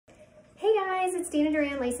guys, it's Dana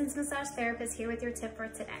Duran, licensed massage therapist here with your tip for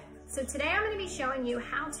today. So today I'm going to be showing you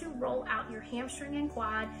how to roll out your hamstring and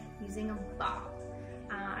quad using a ball.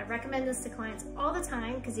 I recommend this to clients all the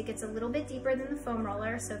time because it gets a little bit deeper than the foam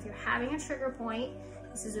roller. So if you're having a trigger point,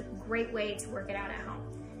 this is a great way to work it out at home.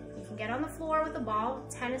 You can get on the floor with a ball,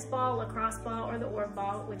 tennis ball, lacrosse ball, or the Orb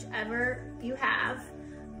ball, whichever you have.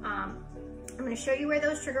 I'm going to show you where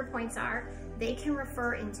those trigger points are. They can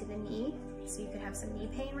refer into the knee, so you could have some knee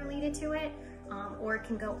pain related to it, or it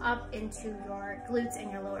can go up into your glutes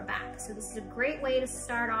and your lower back. So this is a great way to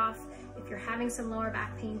start off if you're having some lower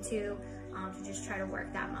back pain too, to just try to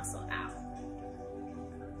work that muscle out.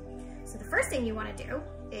 So the first thing you want to do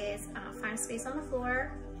is find space on the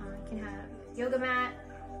floor. You can have yoga mat,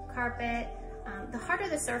 carpet. The harder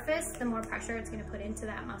the surface, the more pressure it's going to put into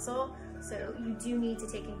that muscle. So you do need to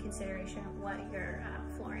take in consideration what your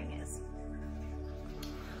flooring is.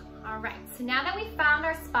 All right, so now that we've found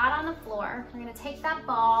our spot on the floor, we're gonna take that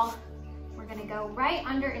ball, we're gonna go right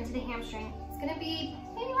under into the hamstring. It's gonna be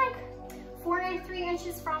maybe like 4 to 3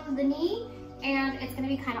 inches from the knee, and it's gonna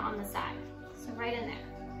be kind of on the side. So right in there.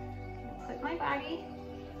 I'm gonna put my body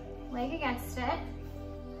leg against it.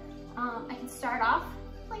 I can start off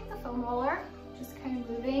like the foam roller, just kind of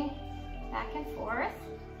moving back and forth.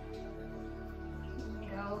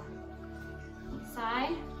 Go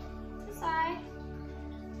side to side.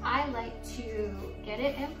 I like to get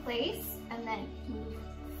it in place and then move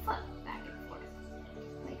foot back and forth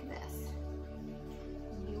like this.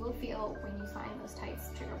 You will feel when you find those tight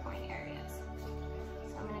trigger point areas.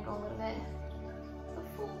 So I'm gonna go a little bit, the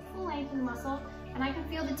full length of the muscle, and I can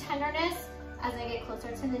feel the tenderness as I get closer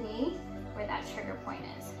to the knee where that trigger point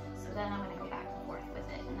is. So then I'm gonna go back and forth with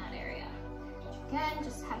it in that area. Again,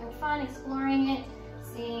 just having fun, exploring it,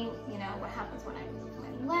 seeing, you know, what happens when I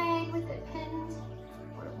move my leg with it pinned.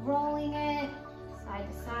 Rolling it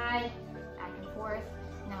side to side, back and forth.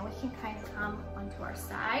 Now we can kind of come onto our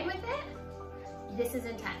side with it. This is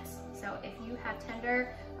intense. So if you have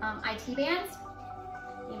tender IT bands,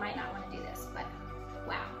 you might not want to do this, but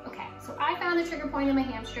wow. Okay, so I found a trigger point in my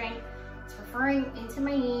hamstring. It's referring into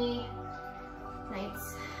my knee.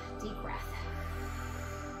 Nice deep breath.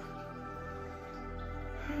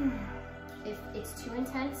 If it's too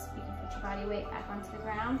intense, you can put your body weight back onto the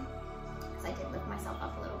ground. I did lift myself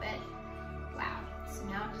up a little bit. Wow. So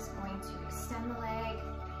now I'm just going to extend the leg,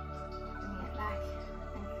 bring it back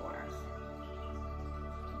and forth.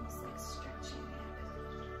 Almost like stretching it.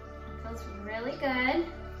 It feels really good.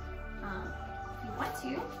 If you want to,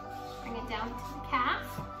 bring it down to the calf.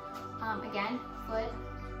 Again, foot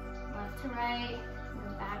left to right,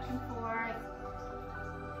 move back and forth.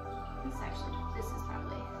 This is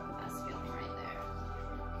probably the best feeling right there.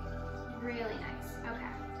 Really nice. Okay.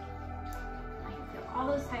 All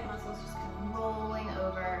those tight muscles just kind of rolling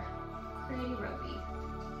over, pretty ropey.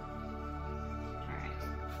 All right,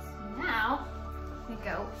 so now we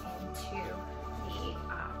go into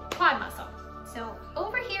the quad muscle. So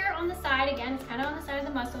over here on the side, again, it's kind of on the side of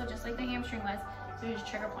the muscle, just like the hamstring was, so there's a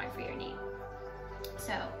trigger point for your knee.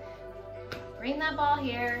 So bring that ball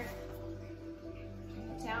here,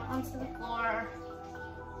 bring it down onto the floor,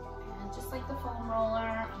 and just like the foam roller,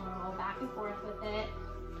 I'm gonna roll back and forth with it.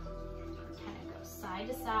 Side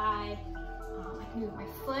to side. I can move my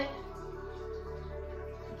foot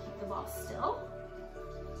and keep the ball still.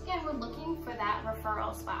 Again, we're looking for that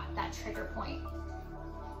referral spot, that trigger point.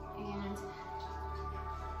 And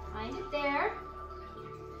find it there.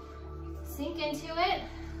 Sink into it.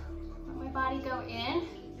 Let my body go in.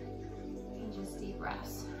 And just deep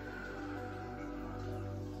breaths.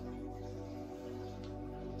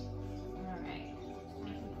 All right.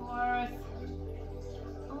 Back and forth.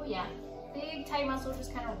 Oh yeah. Big tight muscles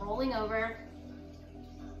just kind of rolling over.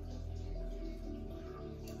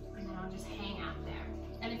 And then I'll just hang out there.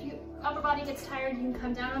 And if your upper body gets tired, you can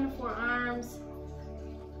come down on the forearms.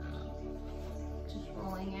 Just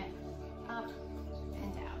rolling it up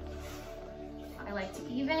and down. I like to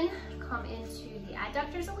even come into the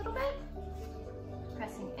adductors a little bit.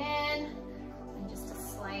 Pressing in and just a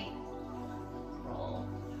slight roll.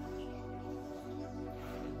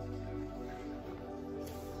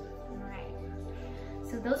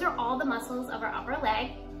 So those are all the muscles of our upper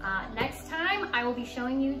leg. Next time, I will be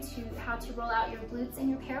showing you how to roll out your glutes and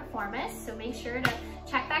your piriformis. So make sure to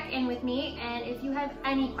check back in with me. And if you have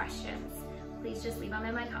any questions, please just leave them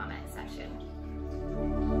in my comment section.